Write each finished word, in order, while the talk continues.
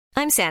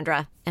I'm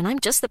Sandra, and I'm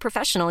just the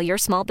professional your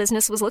small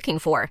business was looking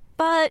for.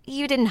 But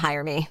you didn't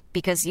hire me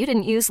because you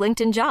didn't use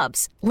LinkedIn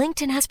Jobs.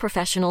 LinkedIn has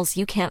professionals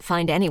you can't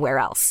find anywhere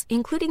else,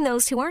 including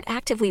those who aren't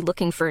actively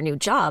looking for a new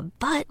job,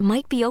 but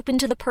might be open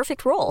to the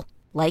perfect role,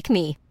 like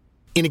me.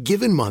 In a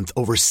given month,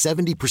 over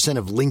 70%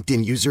 of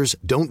LinkedIn users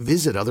don't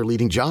visit other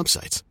leading job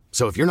sites.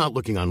 So if you're not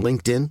looking on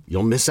LinkedIn,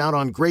 you'll miss out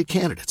on great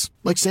candidates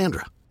like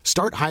Sandra.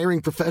 Start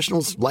hiring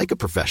professionals like a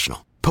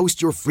professional.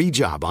 Post your free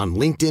job on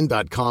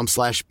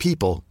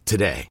linkedin.com/people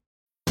today.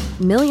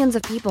 Millions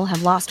of people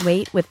have lost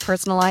weight with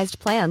personalized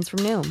plans from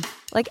Noom.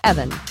 Like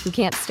Evan, who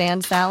can't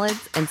stand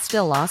salads and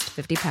still lost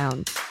 50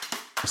 pounds.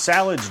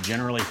 Salads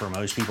generally for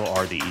most people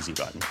are the easy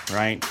button,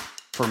 right?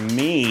 For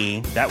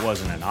me, that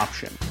wasn't an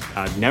option.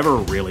 I never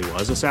really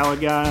was a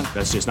salad guy.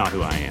 That's just not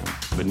who I am.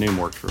 But Noom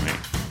worked for me.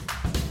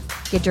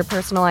 Get your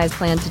personalized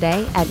plan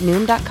today at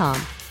Noom.com.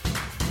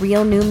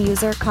 Real Noom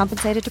user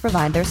compensated to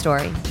provide their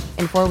story.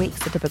 In 4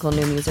 weeks, the typical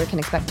Noom user can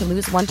expect to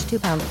lose 1 to 2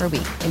 pounds per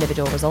week.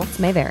 Individual results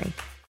may vary.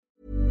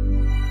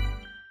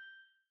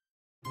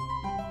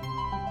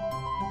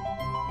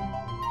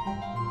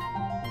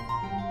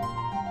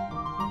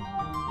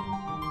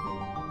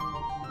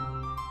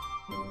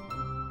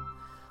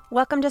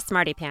 Welcome to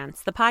Smarty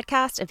Pants, the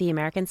podcast of the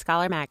American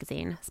Scholar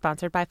magazine,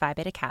 sponsored by Phi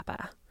Beta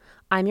Kappa.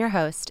 I'm your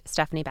host,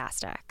 Stephanie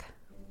Bastek.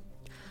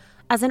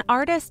 As an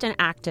artist and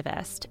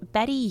activist,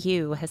 Betty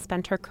Yu has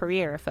spent her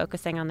career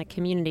focusing on the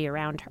community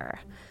around her,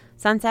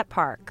 Sunset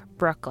Park,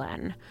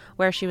 Brooklyn,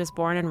 where she was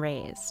born and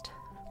raised.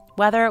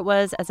 Whether it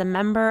was as a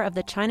member of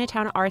the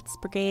Chinatown Arts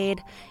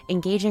Brigade,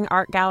 engaging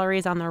art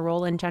galleries on their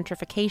role in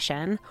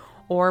gentrification,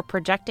 or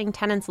projecting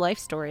tenants' life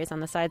stories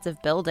on the sides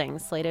of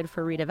buildings slated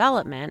for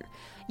redevelopment,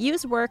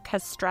 Yu's work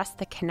has stressed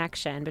the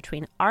connection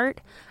between art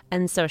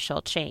and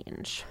social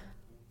change.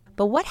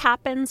 But what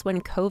happens when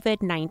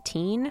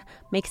COVID-19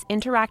 makes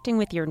interacting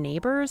with your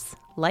neighbors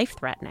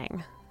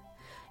life-threatening?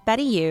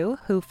 Betty Yu,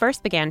 who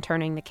first began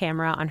turning the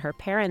camera on her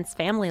parents'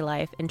 family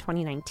life in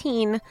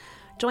 2019,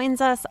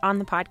 joins us on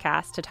the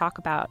podcast to talk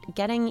about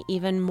getting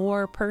even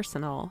more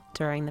personal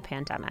during the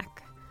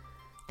pandemic.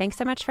 Thanks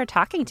so much for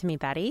talking to me,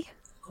 Betty.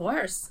 Of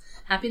course.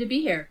 Happy to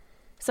be here.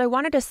 So I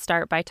wanted to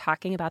start by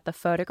talking about the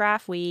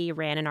photograph we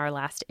ran in our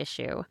last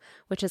issue,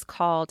 which is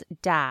called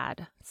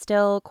Dad,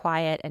 Still,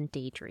 Quiet, and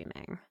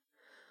Daydreaming.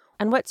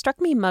 And what struck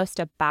me most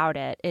about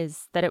it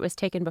is that it was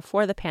taken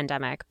before the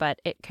pandemic,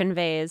 but it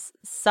conveys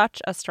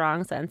such a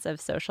strong sense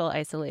of social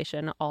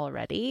isolation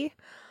already.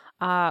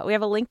 We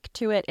have a link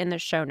to it in the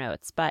show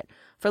notes, but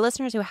for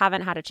listeners who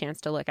haven't had a chance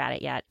to look at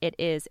it yet, it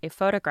is a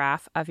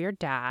photograph of your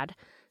dad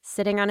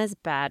sitting on his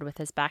bed with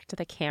his back to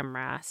the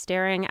camera,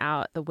 staring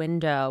out the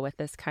window with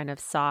this kind of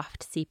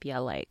soft sepia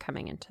light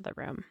coming into the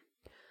room.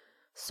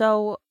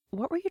 So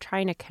what were you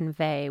trying to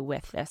convey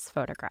with this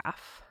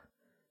photograph?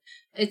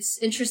 It's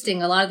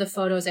interesting. A lot of the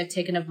photos I've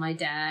taken of my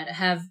dad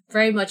have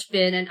very much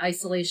been in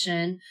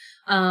isolation.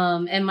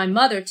 And my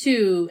mother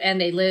too, and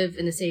they live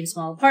in the same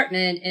small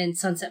apartment in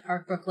Sunset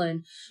Park,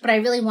 Brooklyn. But I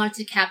really wanted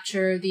to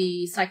capture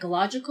the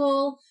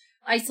psychological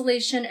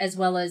isolation as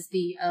well as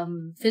the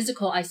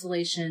physical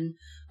isolation.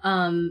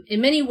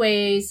 In many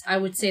ways, I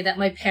would say that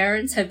my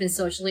parents have been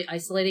socially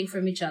isolating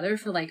from each other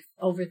for like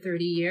over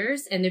 30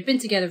 years, and they've been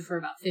together for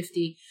about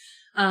 50.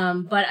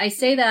 But I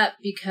say that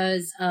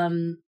because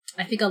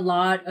I think a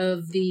lot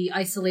of the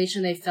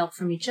isolation they felt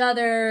from each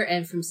other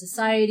and from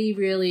society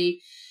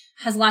really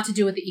has a lot to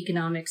do with the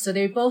economics. So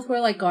they both were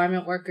like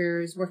garment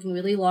workers, working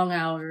really long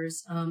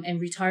hours, and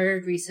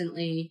retired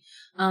recently.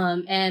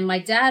 And my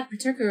dad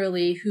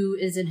particularly, who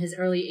is in his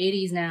early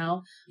 80s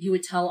now, he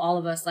would tell all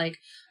of us, like,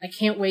 I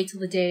can't wait till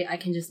the day I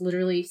can just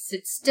literally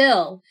sit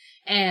still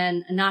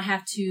and not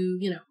have to,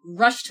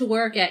 rush to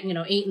work at,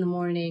 8 in the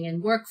morning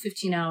and work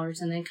 15 hours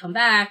and then come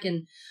back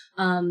and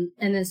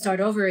then start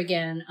over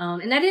again.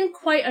 And I didn't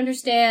quite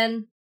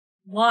understand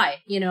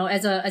why,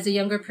 as a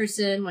younger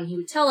person, when he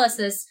would tell us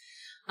this,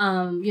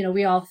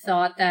 we all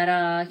thought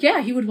that,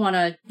 he would want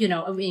to,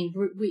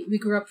 we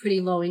grew up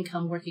pretty low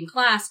income working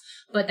class,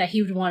 but that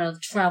he would want to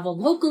travel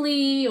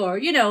locally or,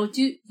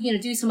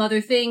 do some other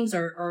things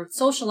or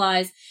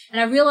socialize. And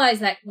I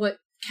realized that what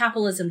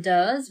capitalism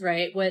does,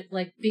 right? What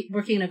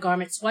working in a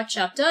garment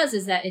sweatshop does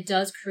is that it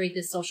does create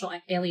this social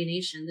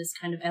alienation, this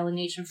kind of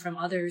alienation from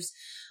others.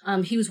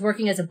 He was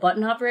working as a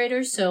button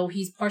operator, so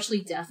he's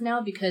partially deaf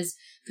now because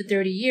for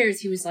 30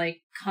 years he was like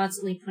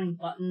constantly putting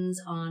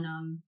buttons on,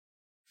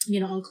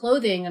 on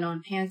clothing and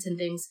on pants and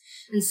things.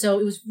 And so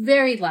it was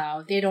very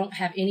loud. They don't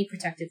have any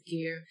protective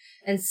gear.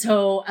 And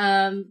so,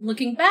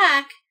 looking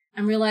back,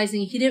 I'm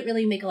realizing he didn't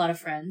really make a lot of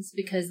friends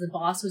because the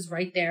boss was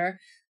right there,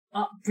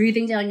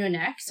 breathing down your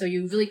neck. So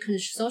you really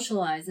couldn't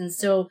socialize. And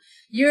so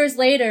years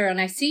later, and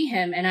I see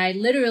him, and I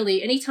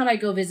literally, anytime I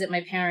go visit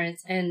my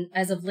parents, and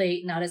as of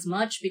late, not as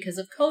much because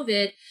of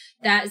COVID,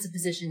 that is the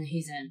position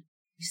he's in.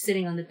 He's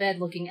sitting on the bed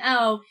looking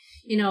out.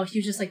 He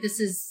was just like, this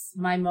is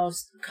my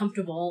most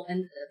comfortable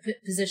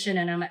position,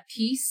 and I'm at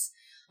peace.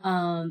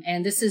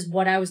 And this is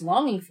what I was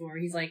longing for.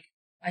 He's like,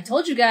 I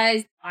told you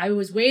guys, I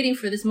was waiting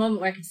for this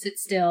moment where I could sit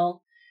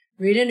still,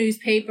 read a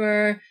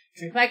newspaper,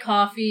 drink my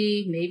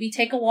coffee, maybe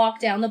take a walk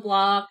down the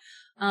block.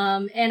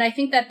 And I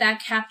think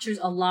that captures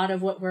a lot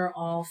of what we're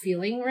all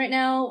feeling right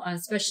now,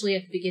 especially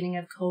at the beginning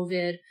of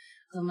COVID.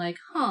 I'm like,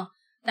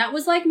 that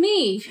was like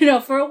me,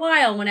 for a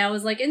while when I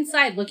was like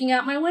inside looking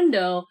out my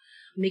window,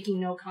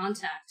 making no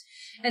contact.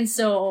 And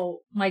so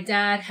my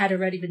dad had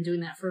already been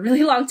doing that for a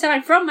really long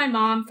time from my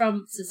mom,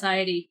 from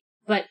society.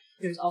 But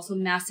there's also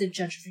massive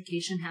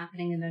gentrification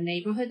happening in the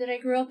neighborhood that I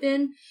grew up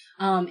in.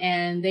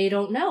 And they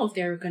don't know if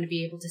they're going to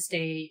be able to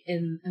stay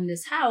in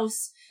this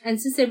house. And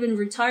since they've been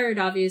retired,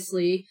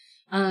 obviously,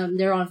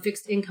 they're on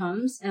fixed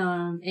incomes.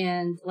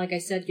 And like I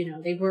said,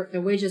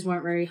 their wages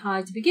weren't very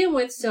high to begin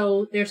with.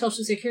 So their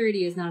Social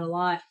Security is not a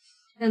lot.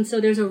 And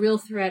so there's a real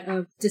threat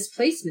of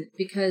displacement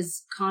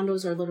because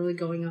condos are literally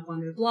going up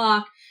on their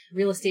block.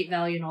 Real estate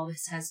value and all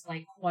this has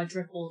like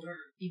quadrupled or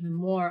even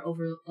more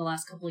over the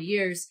last couple of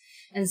years.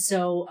 And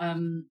so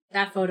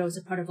that photo is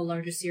a part of a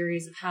larger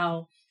series of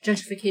how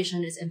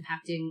gentrification is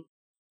impacting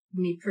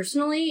me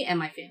personally and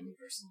my family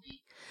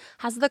personally.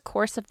 Has the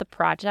course of the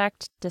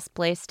project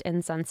Displaced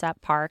in Sunset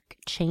Park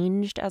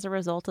changed as a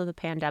result of the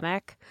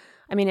pandemic?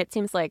 I mean, it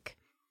seems like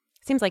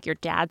your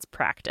dad's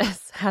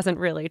practice hasn't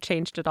really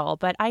changed at all,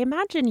 but I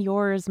imagine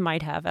yours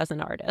might have as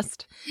an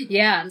artist.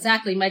 Yeah,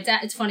 exactly.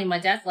 It's funny. My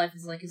dad's life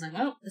is he's like,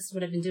 oh, this is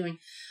what I've been doing,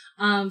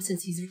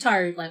 since he's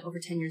retired like over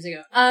 10 years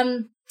ago.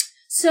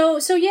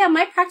 So yeah,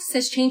 my practice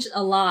has changed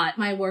a lot.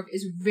 My work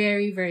is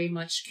very, very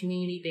much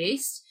community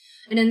based.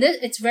 And in this,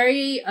 it's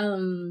very,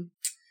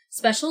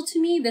 special to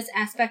me, this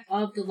aspect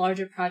of the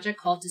larger project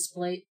called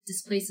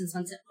Displaced in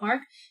Sunset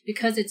Park,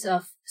 because it's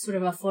a sort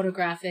of a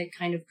photographic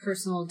kind of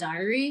personal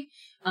diary,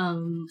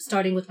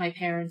 starting with my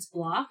parents'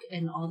 block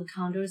and all the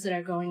condos that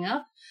are going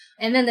up.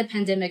 And then the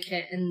pandemic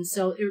hit. And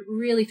so it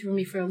really threw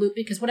me for a loop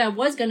because what I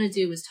was going to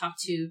do was talk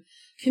to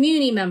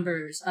community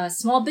members,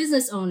 small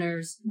business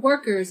owners,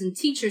 workers and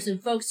teachers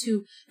and folks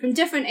who, from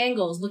different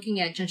angles, looking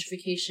at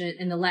gentrification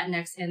in the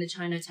Latinx and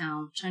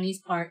the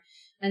Chinese part.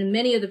 And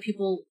many of the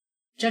people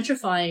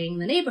gentrifying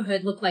the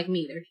neighborhood look like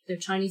me. They're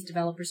Chinese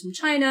developers from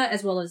China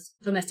as well as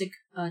domestic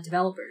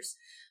developers.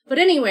 But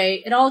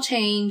anyway, it all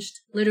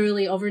changed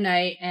literally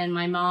overnight, and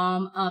my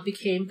mom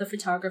became the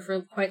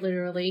photographer quite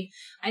literally.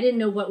 I didn't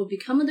know what would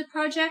become of the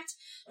project,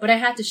 but I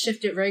had to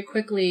shift it very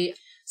quickly.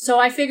 So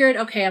I figured,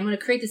 okay, I'm going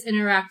to create this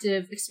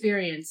interactive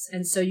experience.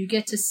 And so you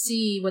get to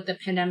see what the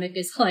pandemic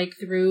is like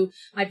through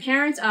my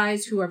parents'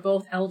 eyes, who are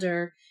both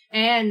elder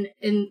and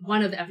in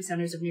one of the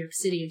epicenters of New York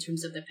City in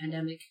terms of the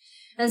pandemic.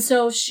 And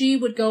so she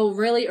would go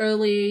really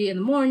early in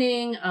the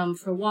morning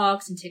for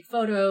walks and take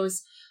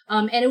photos.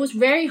 And it was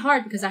very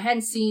hard because I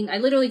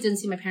literally didn't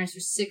see my parents for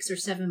 6 or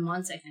 7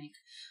 months, I think.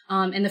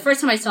 And the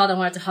first time I saw them, I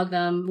wanted to hug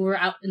them. We were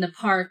out in the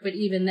park, but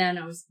even then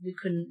we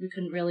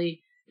couldn't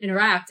really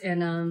interact.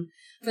 And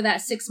for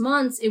that 6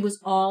 months, it was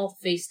all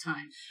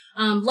FaceTime.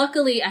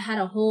 Luckily, I had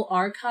a whole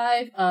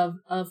archive of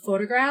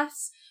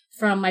photographs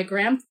from my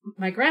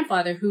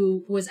grandfather,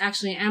 who was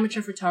actually an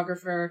amateur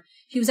photographer.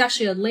 He was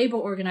actually a labor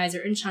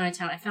organizer in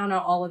Chinatown. I found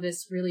out all of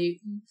this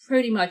really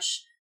pretty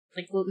much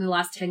like in the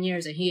last 10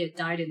 years, and he had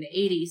died in the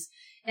 80s.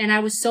 And I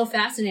was so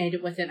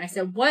fascinated with it. And I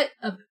said,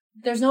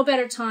 there's no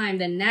better time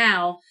than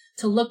now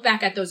to look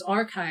back at those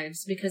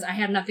archives because I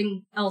have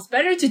nothing else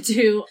better to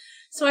do.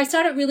 So I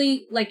started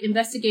really like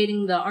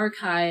investigating the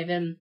archive,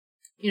 and,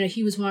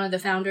 he was one of the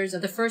founders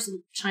of the first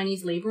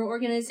Chinese labor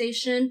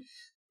organization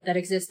that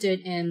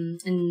existed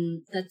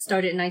that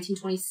started in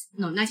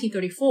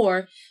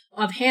 1934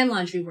 of hand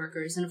laundry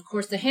workers. And of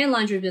course, the hand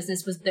laundry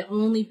business was the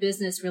only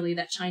business really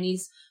that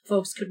Chinese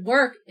folks could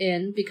work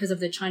in because of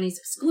the Chinese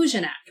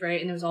Exclusion Act,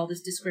 right? And there was all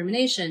this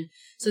discrimination.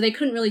 So they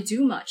couldn't really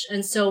do much.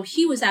 And so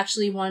he was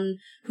actually one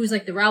who's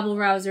like the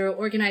rabble-rouser,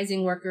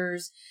 organizing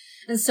workers.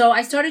 And so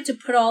I started to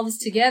put all this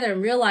together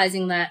and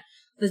realizing that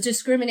the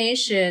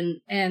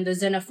discrimination and the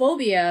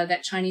xenophobia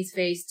that Chinese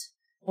faced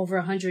over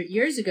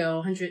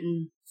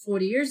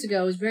 140 years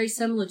ago is very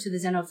similar to the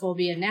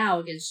xenophobia now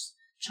against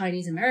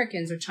Chinese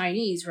Americans or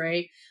Chinese,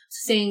 right?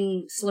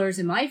 Saying slurs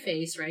in my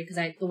face, right? Because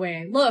the way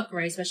I look,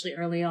 right? Especially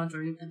early on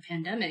during the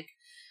pandemic.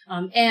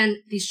 And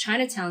these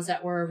Chinatowns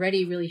that were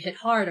already really hit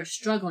hard are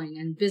struggling,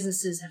 and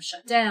businesses have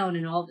shut down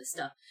and all this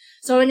stuff.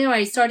 So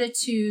anyway, I started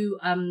to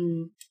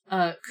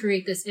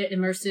create this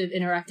immersive,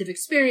 interactive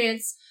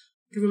experience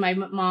through my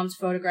mom's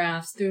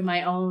photographs, through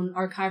my own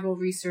archival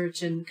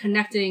research, and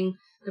connecting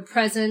the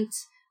present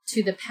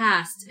to the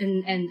past,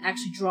 and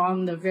actually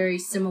drawing the very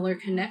similar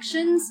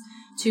connections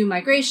to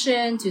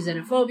migration, to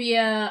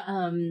xenophobia.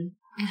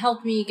 It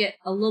helped me get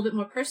a little bit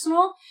more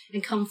personal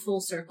and come full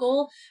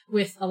circle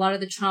with a lot of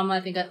the trauma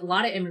I think a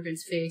lot of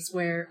immigrants face,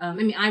 where,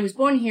 I was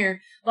born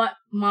here, but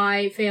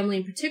my family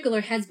in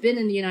particular has been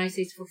in the United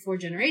States for 4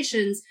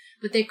 generations,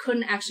 but they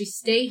couldn't actually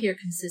stay here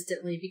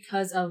consistently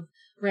because of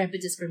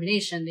rampant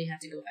discrimination. They had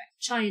to go back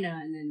to China,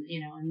 and then,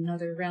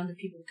 another round of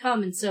people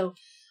come. And so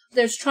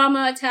there's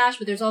trauma attached,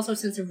 but there's also a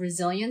sense of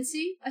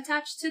resiliency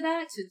attached to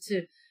that,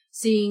 to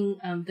seeing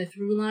the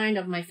through line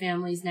of my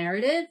family's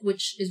narrative,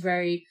 which is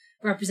very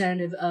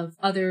representative of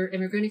other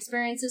immigrant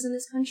experiences in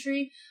this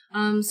country.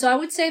 So I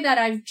would say that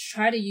I've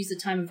tried to use the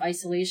time of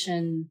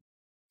isolation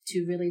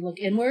to really look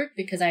inward,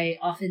 because I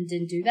often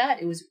didn't do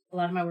that. A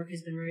lot of my work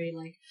has been very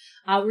like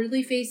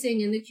outwardly facing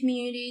in the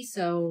community.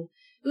 So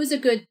it was a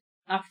good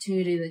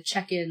opportunity to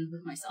check in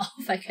with myself,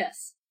 I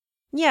guess.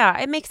 Yeah,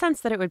 it makes sense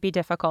that it would be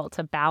difficult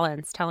to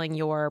balance telling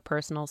your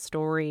personal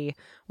story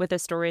with the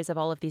stories of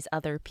all of these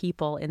other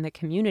people in the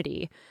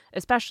community,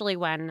 especially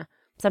when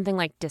something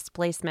like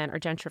displacement or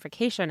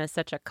gentrification is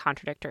such a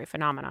contradictory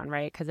phenomenon,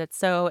 right? Because it's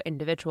so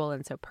individual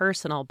and so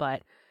personal,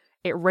 but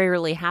it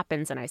rarely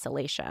happens in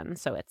isolation,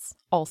 so it's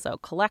also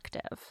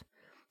collective.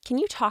 Can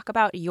you talk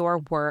about your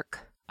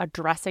work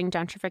addressing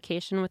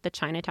gentrification with the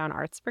Chinatown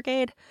Arts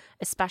Brigade,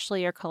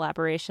 especially your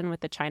collaboration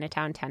with the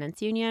Chinatown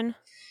Tenants Union?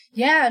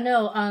 Yeah,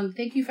 no,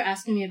 thank you for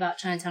asking me about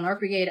Chinatown Art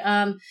Brigade.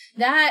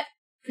 That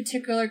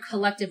particular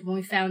collective, when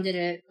we founded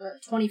it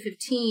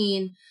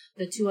 2015,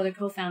 the two other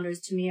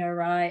co-founders, Tamia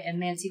Rai and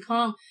Mansi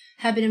Kong,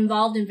 have been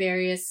involved in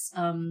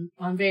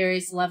on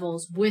various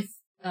levels with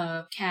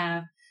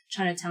CAB,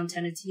 Chinatown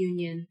Tenants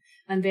Union,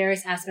 on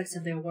various aspects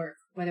of their work,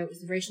 whether it was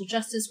the racial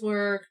justice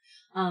work,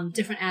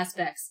 different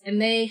aspects. And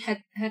they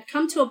had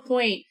come to a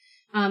point,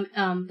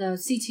 the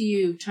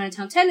CTU,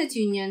 Chinatown Tenants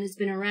Union, has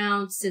been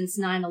around since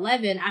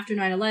 9/11. After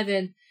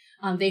 9/11,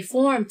 they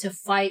formed to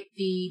fight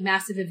the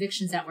massive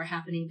evictions that were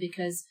happening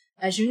because,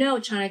 as you know,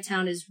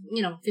 Chinatown is,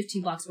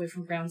 15 blocks away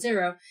from Ground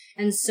Zero.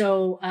 And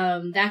so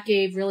that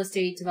gave real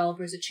estate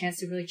developers a chance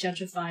to really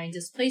gentrify and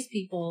displace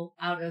people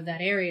out of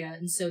that area.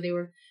 And so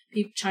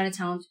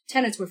Chinatown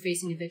tenants were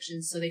facing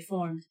evictions, so they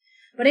formed.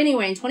 But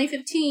anyway, in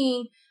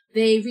 2015,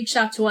 they reached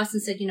out to us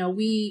and said,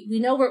 we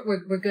know what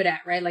we're good at,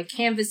 right? Like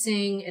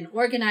canvassing and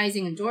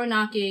organizing and door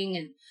knocking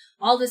and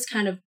all this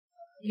kind of,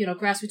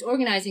 grassroots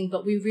organizing,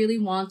 but we really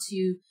want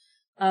to,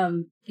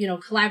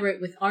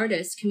 collaborate with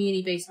artists,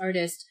 community-based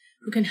artists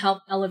who can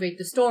help elevate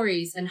the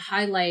stories and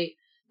highlight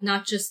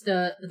not just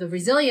the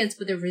resilience,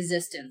 but the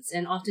resistance.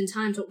 And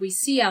oftentimes what we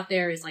see out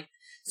there is like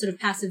sort of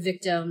passive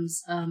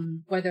victims,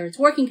 whether it's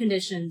working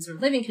conditions or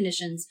living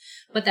conditions,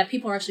 but that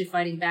people are actually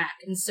fighting back.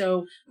 And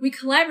so we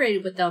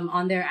collaborated with them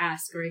on their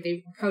ask, right?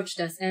 They approached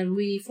us and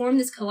we formed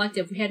this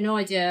collective. We had no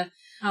idea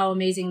how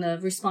amazing the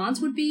response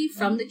would be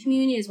from the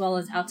community as well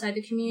as outside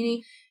the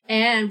community.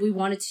 And we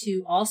wanted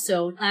to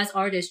also, as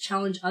artists,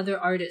 challenge other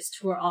artists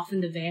who are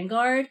often the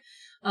vanguard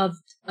of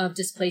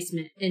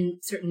displacement in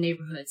certain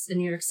neighborhoods in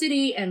New York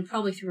City and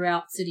probably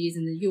throughout cities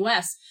in the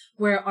U.S.,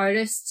 where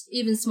artists,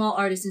 even small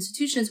artist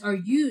institutions, are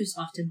used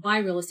often by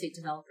real estate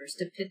developers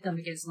to pit them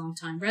against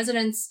longtime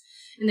residents,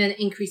 and then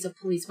increase of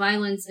police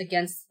violence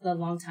against the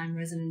longtime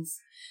residents.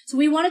 So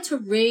we wanted to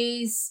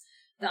raise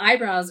the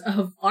eyebrows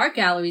of art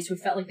galleries who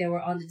felt like they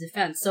were on the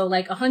defense. So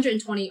like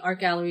 120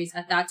 art galleries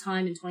at that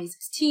time in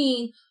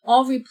 2016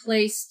 all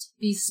replaced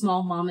these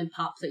small mom and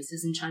pop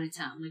places in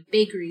Chinatown, like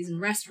bakeries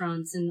and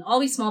restaurants and all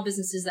these small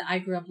businesses that I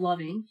grew up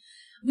loving.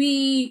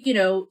 We,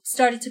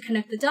 started to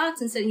connect the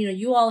dots and said,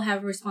 you all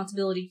have a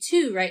responsibility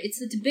too, right? It's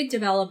the big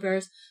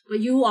developers,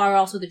 but you are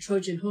also the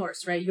Trojan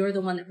horse, right? You're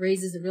the one that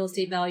raises the real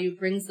estate value,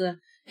 brings the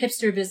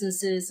hipster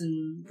businesses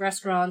and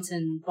restaurants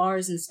and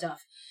bars and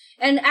stuff.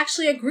 And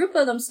actually, a group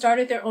of them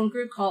started their own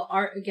group called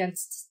Art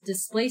Against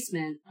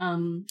Displacement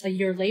a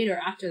year later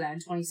after that in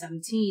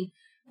 2017,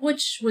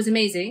 which was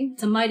amazing.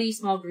 It's a mighty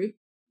small group.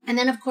 And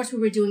then, of course, we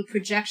were doing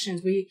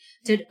projections. We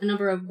did a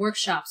number of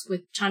workshops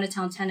with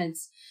Chinatown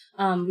tenants.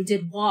 We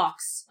did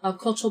walks,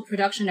 cultural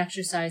production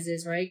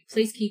exercises, right?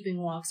 Placekeeping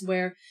walks,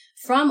 where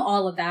from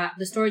all of that,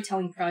 the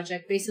storytelling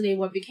project, basically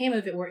what became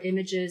of it were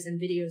images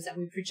and videos that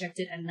we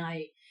projected at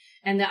night.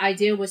 And the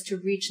idea was to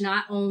reach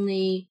not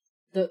only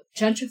the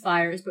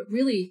gentrifiers, but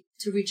really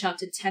to reach out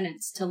to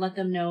tenants, to let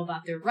them know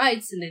about their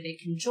rights and that they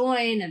can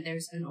join and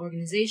there's an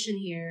organization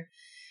here.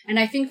 And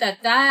I think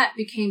that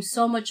became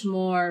so much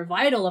more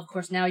vital. Of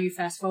course, now you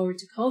fast forward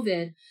to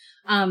COVID,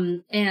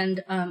 and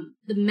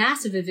the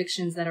massive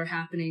evictions that are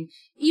happening.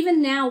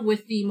 Even now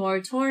with the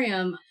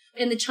moratorium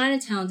in the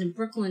Chinatowns in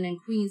Brooklyn and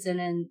Queens and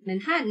in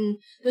Manhattan,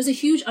 there's a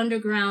huge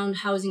underground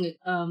housing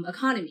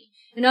economy.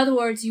 In other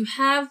words, you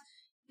have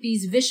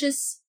these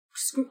vicious,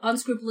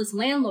 unscrupulous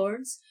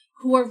landlords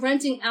who are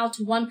renting out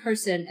to one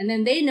person, and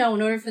then they know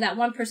in order for that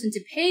one person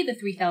to pay the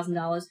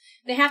 $3,000,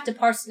 they have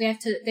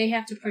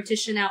to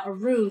partition out a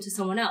room to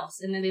someone else,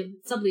 and then they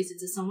sublease it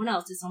to someone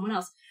else,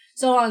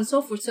 so on and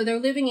so forth. So they're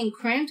living in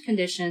cramped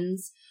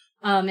conditions,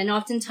 and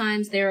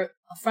oftentimes they're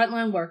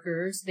frontline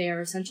workers, they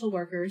are essential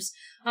workers,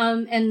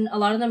 and a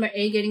lot of them are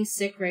A, getting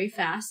sick very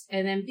fast,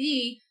 and then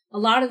B, a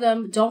lot of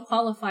them don't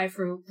qualify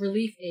for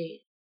relief aid,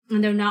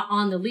 and they're not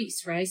on the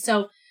lease, right?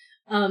 So,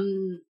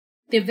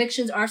 the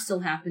evictions are still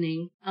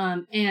happening,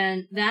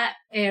 and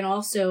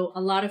also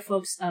a lot of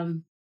folks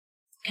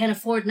can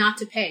afford not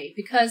to pay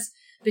because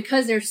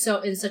they're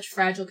so in such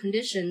fragile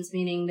conditions,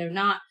 meaning they're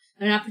not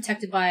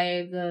protected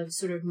by the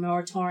sort of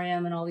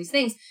moratorium and all these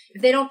things.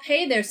 If they don't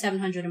pay their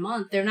 $700 a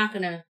month, they're not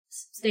going to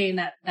stay in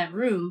that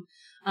room.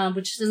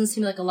 which doesn't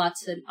seem like a lot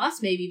to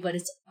us maybe, but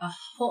it's a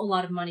whole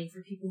lot of money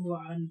for people who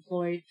are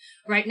unemployed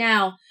right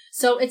now.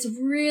 So it's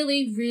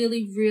really,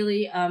 really,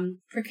 really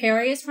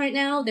precarious right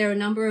now. There are a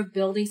number of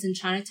buildings in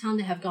Chinatown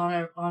that have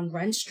gone on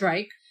rent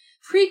strike.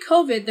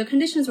 Pre-COVID, the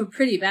conditions were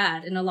pretty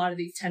bad in a lot of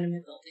these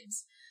tenement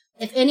buildings.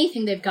 If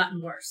anything, they've gotten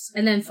worse.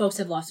 And then folks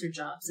have lost their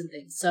jobs and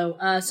things. So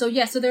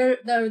there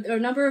are a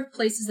number of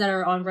places that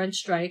are on rent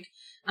strike.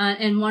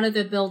 And one of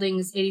the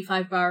buildings,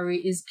 85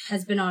 Bowery,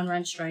 has been on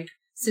rent strike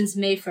since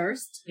May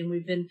 1st. And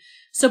we've been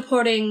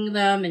supporting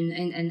them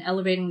and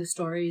elevating the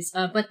stories.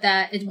 But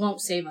that it won't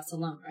save us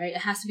alone, right?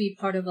 It has to be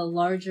part of a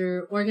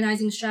larger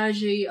organizing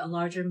strategy, a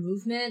larger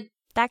movement.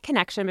 That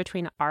connection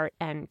between art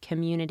and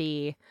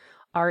community,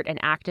 art and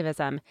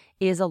activism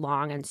is a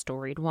long and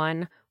storied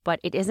one, but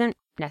it isn't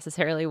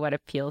necessarily what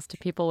appeals to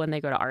people when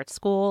they go to art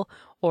school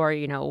or,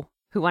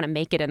 who want to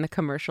make it in the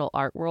commercial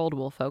art world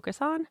will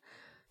focus on.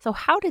 So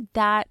how did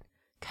that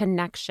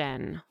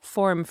connection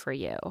form for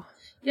you?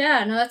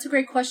 Yeah, no, that's a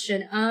great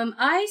question.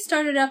 I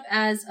started up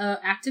as an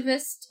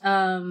activist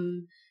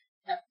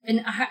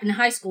in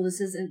high school.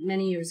 This is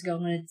many years ago.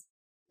 I'm going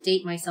to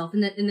date myself.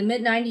 In the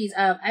mid-90s,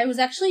 I was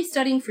actually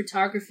studying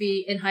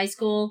photography in high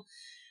school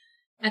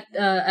at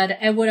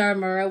Edward R.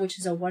 Murrow, which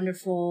is a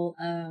wonderful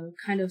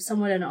kind of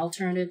somewhat an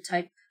alternative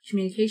type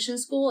communication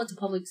school. It's a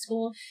public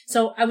school.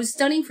 So I was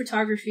studying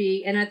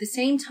photography, and at the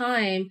same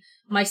time,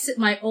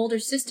 my older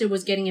sister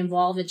was getting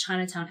involved in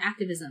Chinatown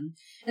activism.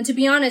 And to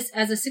be honest,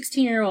 as a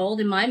 16-year-old,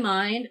 in my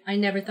mind, I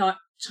never thought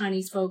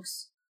Chinese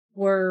folks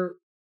were,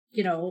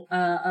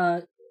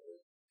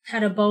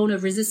 had a bone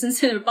of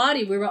resistance in their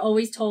body. We were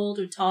always told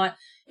or taught,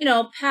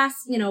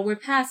 we're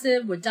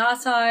passive, we're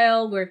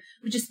docile,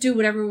 we just do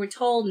whatever we're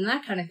told and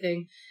that kind of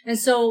thing. And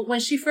so when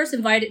she first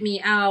invited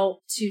me out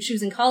she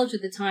was in college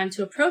at the time,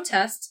 to a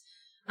protest,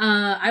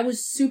 I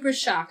was super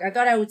shocked. I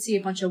thought I would see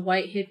a bunch of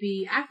white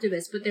hippie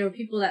activists, but there were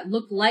people that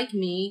looked like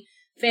me,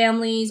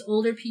 families,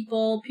 older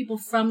people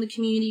from the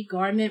community,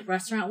 garment,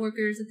 restaurant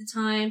workers at the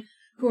time,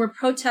 who were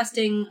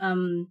protesting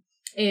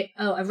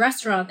a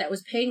restaurant that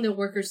was paying their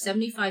workers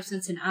 75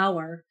 cents an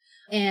hour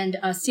and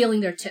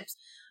stealing their tips.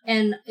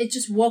 And it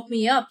just woke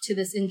me up to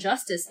this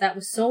injustice that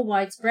was so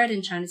widespread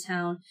in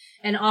Chinatown.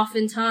 And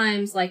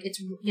oftentimes, like,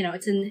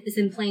 it's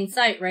in plain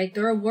sight, right?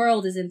 Their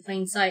world is in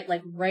plain sight,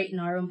 like right in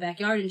our own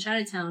backyard in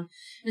Chinatown.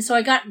 And so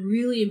I got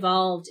really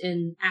involved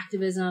in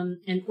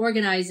activism and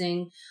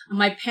organizing.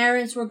 My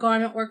parents were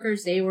garment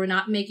workers. They were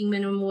not making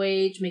minimum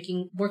wage,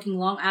 working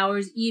long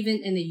hours,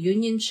 even in the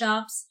union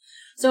shops.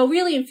 So it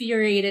really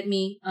infuriated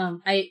me.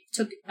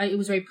 It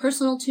was very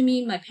personal to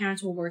me. My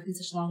parents were working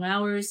such long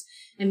hours,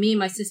 and me and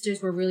my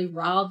sisters were really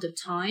robbed of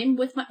time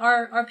with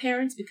our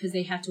parents because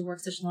they had to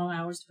work such long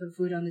hours to put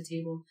food on the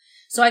table.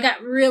 So I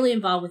got really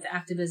involved with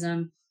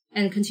activism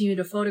and continued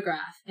to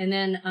photograph. And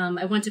then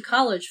I went to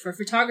college for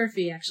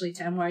photography, actually,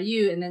 to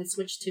NYU, and then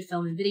switched to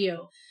film and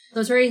video. So I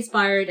was very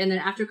inspired. And then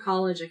after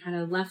college, I kind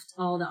of left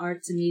all the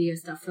arts and media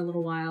stuff for a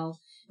little while.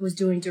 I was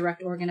doing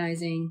direct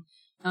organizing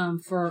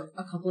for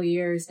a couple of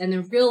years, and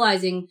then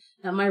realizing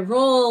that my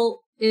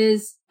role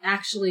is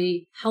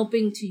actually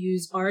helping to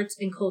use arts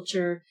and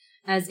culture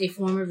as a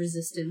form of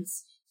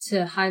resistance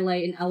to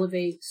highlight and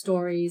elevate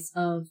stories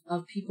of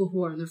people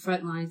who are on the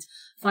front lines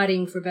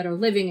fighting for better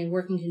living and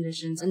working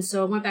conditions. And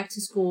so I went back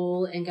to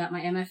school and got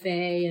my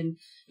MFA, and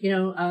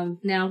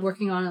now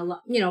working on a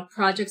lot,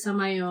 projects on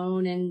my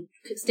own and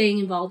staying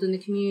involved in the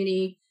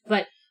community.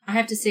 But I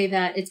have to say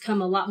that it's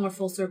come a lot more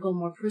full circle,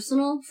 more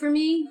personal for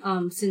me,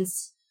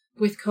 since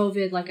with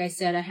COVID, like I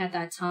said, I had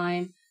that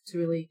time to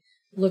really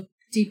look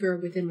deeper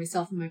within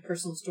myself and my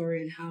personal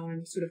story and how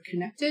I'm sort of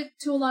connected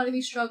to a lot of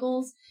these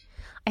struggles.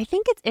 I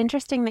think it's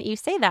interesting that you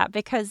say that,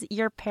 because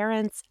your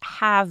parents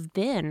have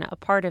been a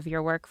part of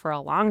your work for a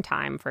long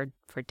time, for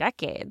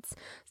decades,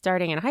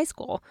 starting in high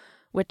school,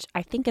 which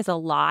I think is a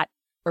lot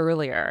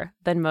earlier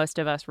than most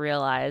of us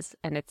realize.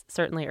 And it's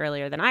certainly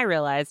earlier than I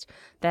realized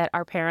that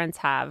our parents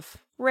have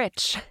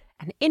rich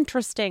and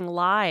interesting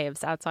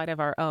lives outside of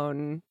our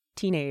own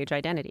teenage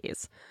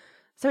identities.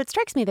 So it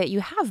strikes me that you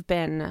have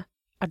been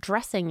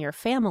addressing your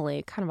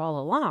family kind of all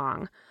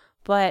along,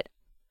 but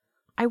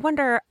I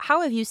wonder,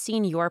 how have you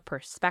seen your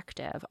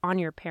perspective on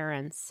your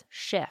parents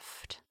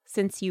shift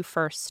since you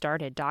first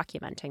started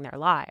documenting their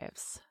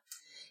lives?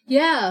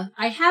 Yeah,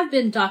 I have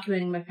been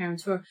documenting my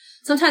parents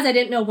sometimes I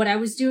didn't know what I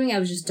was doing. I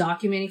was just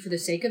documenting for the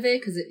sake of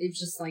it, because it's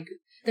just like,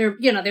 they're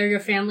your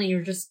family.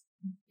 You're just,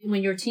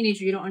 when you're a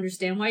teenager, you don't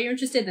understand why you're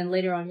interested. Then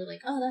later on, you're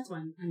like, oh, that's why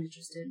I'm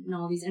interested in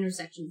all these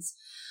intersections.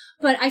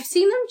 But I've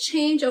seen them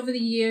change over the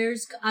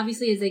years,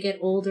 obviously, as they get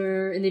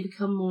older and they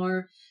become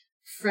more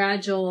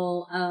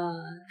fragile,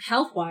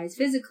 health-wise,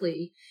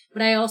 physically.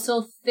 But I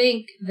also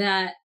think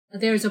that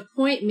there's a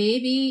point,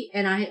 maybe,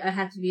 and I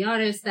have to be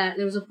honest, that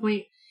there was a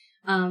point,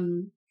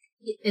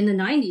 in the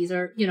 90s,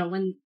 or,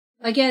 when,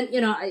 again,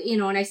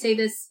 and I say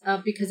this,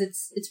 because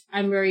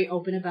I'm very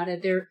open about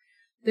it.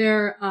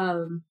 Their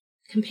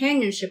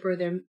companionship, or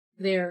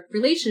their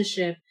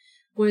relationship,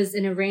 was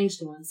an arranged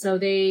one. So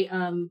they,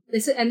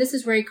 this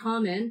is very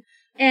common.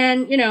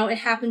 And, you know, it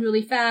happened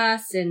really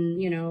fast.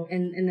 And, you know,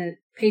 in the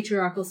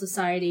patriarchal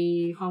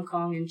society, Hong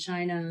Kong and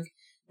China,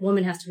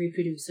 woman has to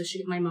reproduce. So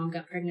my mom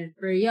got pregnant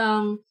very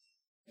young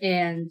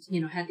and, you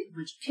know, had a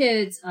bunch of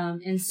kids.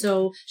 And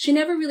so she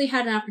never really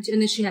had an opportunity.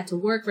 And then she had to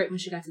work right when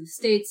she got to the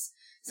States.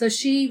 So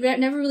she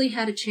never really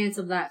had a chance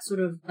of that sort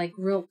of like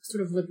real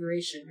sort of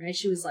liberation, right?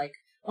 She was like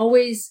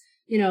always,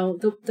 you know,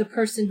 the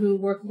person who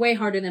worked way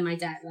harder than my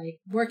dad, like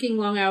working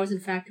long hours in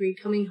factory,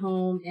 coming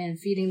home and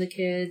feeding the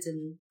kids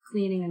and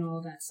cleaning and all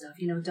of that stuff,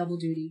 you know, double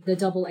duty, the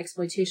double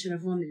exploitation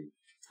of women.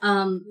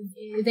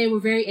 They were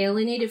very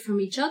alienated from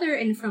each other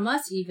and from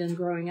us even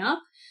growing up.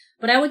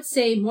 But I would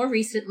say more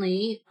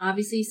recently,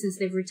 obviously since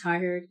they've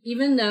retired,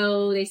 even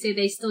though they say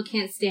they still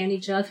can't stand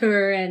each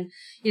other and,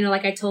 you know,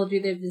 like I told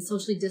you, they've been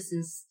socially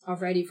distanced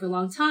already for a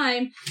long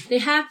time, they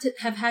have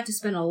had to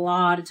spend a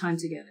lot of time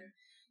together.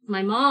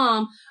 My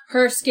mom,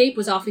 her escape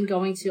was often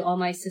going to all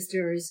my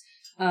sisters'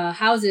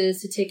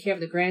 houses to take care of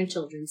the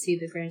grandchildren, see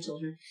the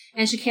grandchildren.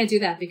 And she can't do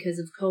that because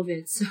of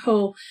COVID.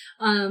 So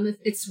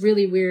it's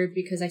really weird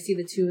because I see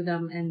the two of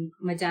them and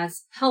my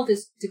dad's health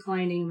is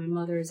declining. My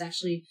mother is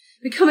actually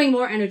becoming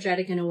more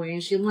energetic in a way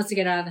and she wants to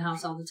get out of the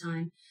house all the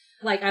time.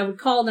 Like I would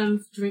call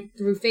them through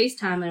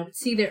FaceTime and I would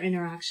see their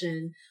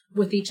interaction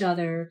with each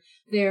other.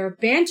 Their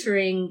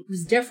bantering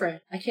was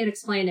different. I can't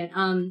explain it.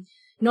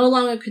 No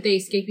longer could they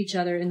escape each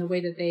other in the way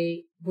that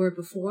they were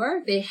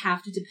before. They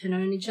have to depend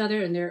on each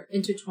other and they're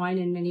intertwined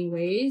in many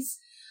ways,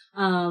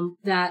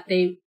 that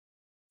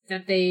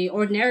they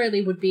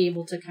ordinarily would be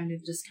able to kind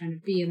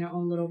of be in their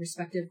own little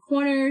respective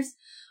corners.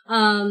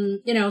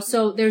 You know,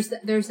 so there's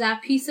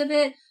that piece of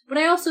it. But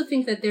I also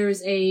think that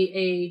there's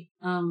a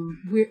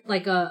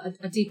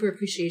deeper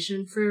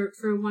appreciation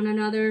for one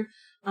another,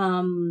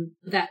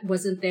 that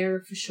wasn't there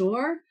for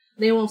sure.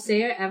 They won't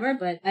say it ever,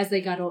 but as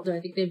they got older,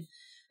 I think they've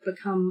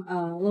become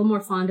a little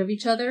more fond of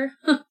each other.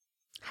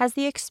 Has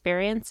the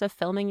experience of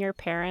filming your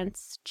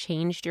parents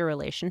changed your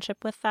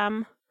relationship with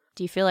them?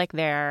 Do you feel like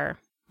they're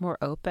more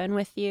open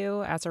with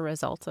you as a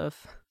result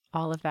of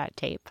all of that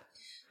tape?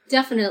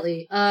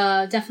 Definitely.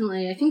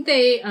 Definitely. I think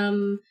they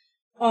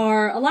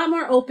are a lot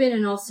more open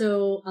and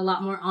also a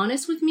lot more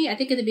honest with me. I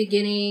think at the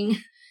beginning,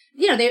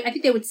 you know, I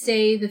think they would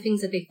say the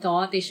things that they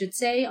thought they should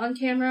say on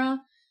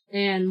camera.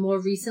 And more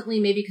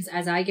recently, maybe because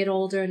as I get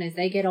older and as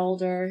they get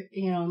older,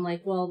 you know, I'm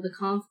like, well,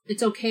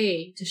 it's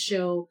okay to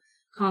show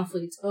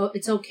conflict.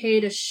 It's okay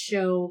to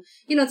show,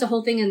 you know, it's a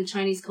whole thing in the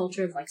Chinese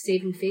culture of like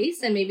saving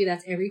face. And maybe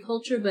that's every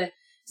culture, but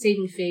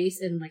saving face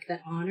and like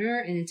that honor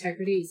and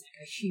integrity is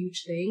like a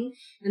huge thing.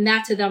 And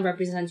that to them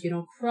represents you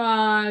don't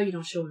cry, you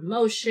don't show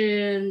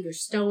emotion, you're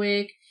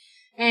stoic.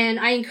 And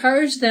I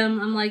encourage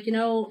them. I'm like, you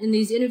know, in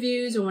these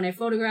interviews or when I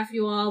photograph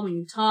you all, when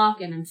you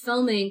talk and I'm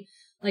filming,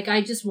 like,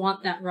 I just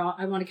want that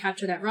I want to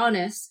capture that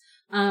rawness.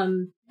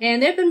 And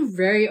they've been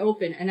very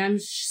open and I'm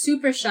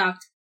super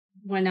shocked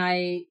when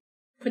I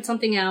put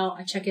something out.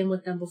 I check in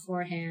with them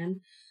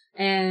beforehand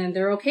and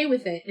they're okay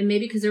with it. And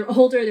maybe because they're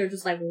older, they're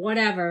just like,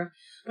 whatever.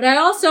 But I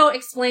also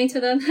explain to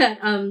them that,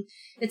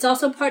 it's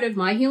also part of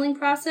my healing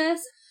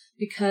process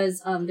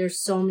because,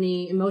 there's so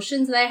many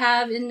emotions that I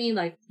have in me,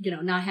 like, you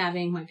know, not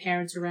having my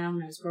parents around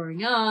when I was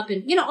growing up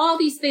and, you know, all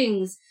these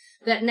things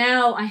that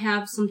now I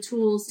have some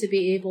tools to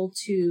be able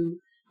to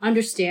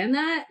understand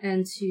that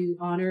and to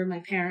honor my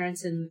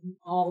parents and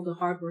all the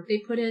hard work they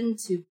put in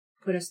to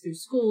put us through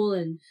school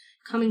and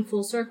coming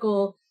full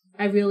circle.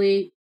 I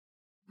really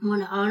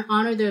want to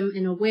honor them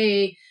in a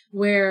way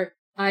where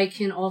I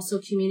can also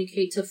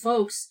communicate to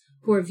folks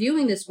who are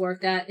viewing this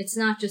work that it's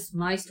not just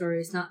my story.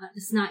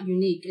 It's not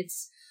unique.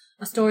 It's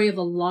a story of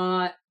a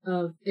lot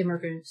of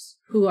immigrants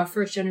who are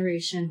first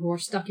generation, who are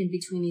stuck in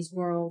between these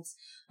worlds.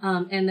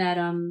 And that,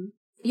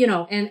 you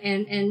know,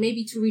 and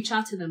maybe to reach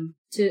out to them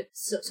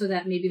so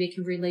that maybe they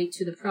can relate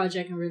to the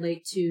project and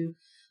relate to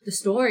the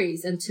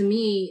stories. And for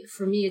me,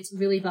 it's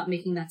really about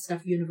making that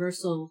stuff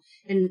universal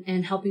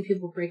and helping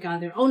people break out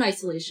of their own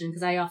isolation.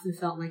 Because I often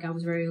felt like I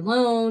was very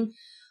alone,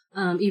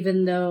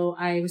 even though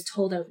I was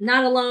told I'm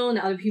not alone,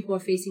 that other people are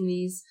facing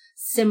these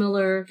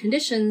similar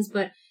conditions.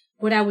 But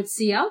what I would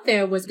see out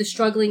there was the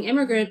struggling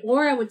immigrant,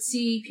 or I would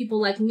see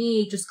people like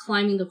me just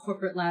climbing the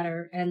corporate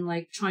ladder and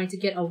like trying to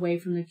get away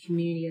from the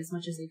community as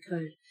much as they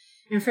could.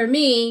 And for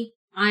me,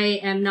 I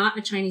am not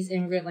a Chinese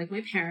immigrant like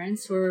my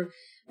parents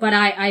but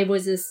I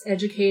was this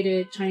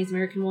educated Chinese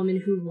American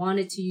woman who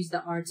wanted to use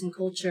the arts and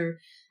culture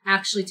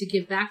actually to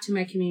give back to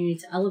my community,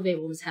 to elevate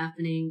what was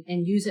happening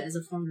and use it as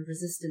a form of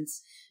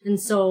resistance. And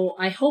so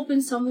I hope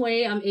in some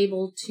way I'm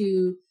able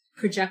to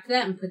project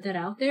that and put that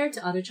out there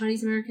to other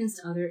Chinese Americans,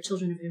 to other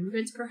children of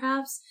immigrants,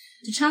 perhaps,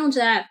 to challenge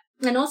that.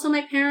 And also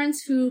my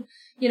parents who,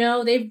 you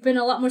know, they've been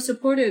a lot more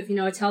supportive. You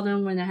know, I tell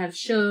them when I have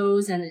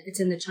shows and it's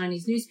in the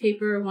Chinese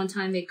newspaper. One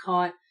time they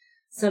caught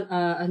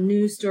a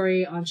news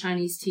story on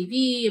Chinese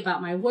TV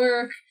about my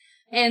work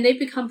and they've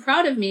become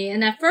proud of me.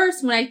 And at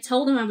first, when I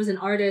told them I was an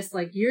artist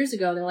like years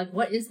ago, they're like,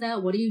 what is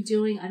that? What are you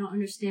doing? I don't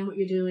understand what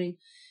you're doing.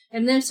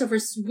 And then so for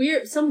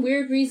some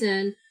weird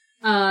reason,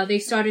 they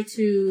started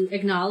to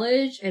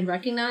acknowledge and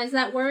recognize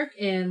that work.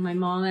 And my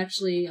mom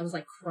actually, I was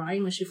like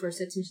crying when she first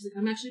said to me, she's like,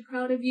 I'm actually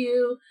proud of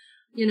you.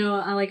 You know,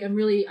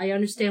 I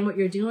understand what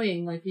you're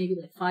doing. Like maybe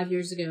like 5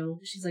 years ago,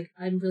 she's like,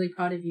 I'm really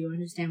proud of you. I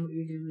understand what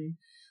you're doing.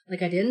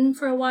 Like I didn't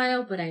for a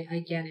while, but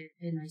I get it.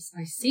 And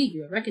I see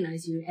you, I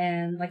recognize you.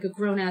 And like a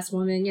grown ass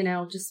woman, you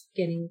know, just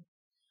getting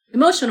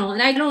emotional.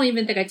 And I don't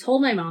even think I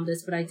told my mom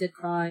this, but I did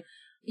cry.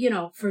 You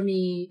know, for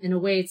me, in a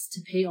way, it's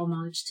to pay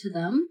homage to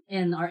them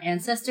and our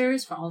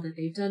ancestors for all that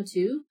they've done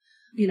too.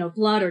 You know,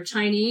 Blood or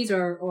Chinese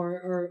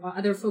or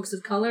other folks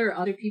of color or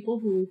other people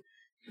who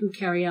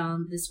carry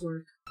on this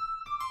work.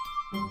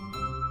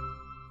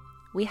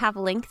 We have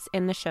links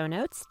in the show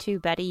notes to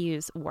Betty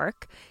Yu's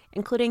work,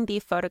 including the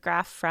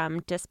photograph from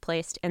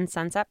Displaced in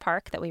Sunset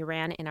Park that we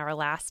ran in our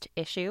last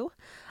issue,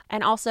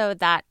 and also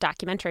that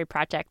documentary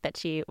project that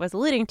she was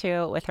alluding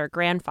to with her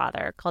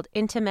grandfather called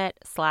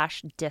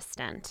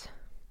Intimate/Distant.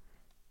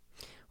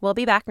 We'll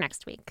be back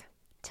next week.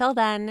 Till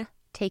then,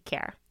 take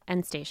care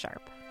and stay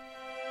sharp.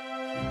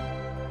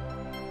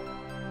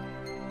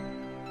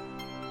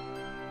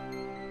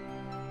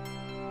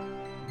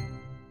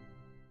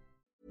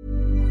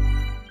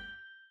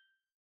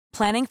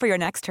 Planning for your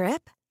next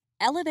trip?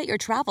 Elevate your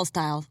travel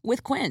style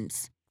with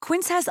Quince.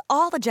 Quince has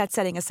all the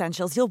jet-setting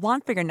essentials you'll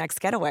want for your next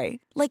getaway,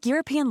 like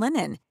European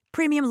linen,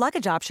 premium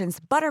luggage options,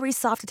 buttery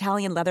soft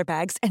Italian leather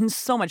bags, and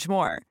so much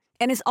more.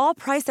 And is all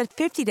priced at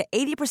 50 to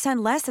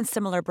 80% less than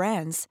similar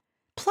brands.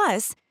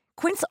 Plus,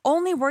 Quince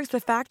only works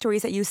with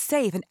factories that use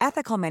safe and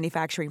ethical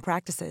manufacturing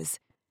practices.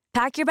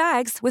 Pack your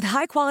bags with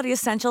high-quality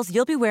essentials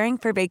you'll be wearing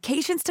for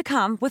vacations to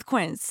come with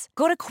Quince.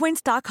 Go to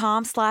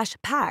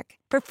quince.com/pack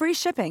for free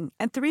shipping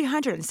and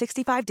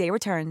 365-day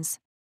returns.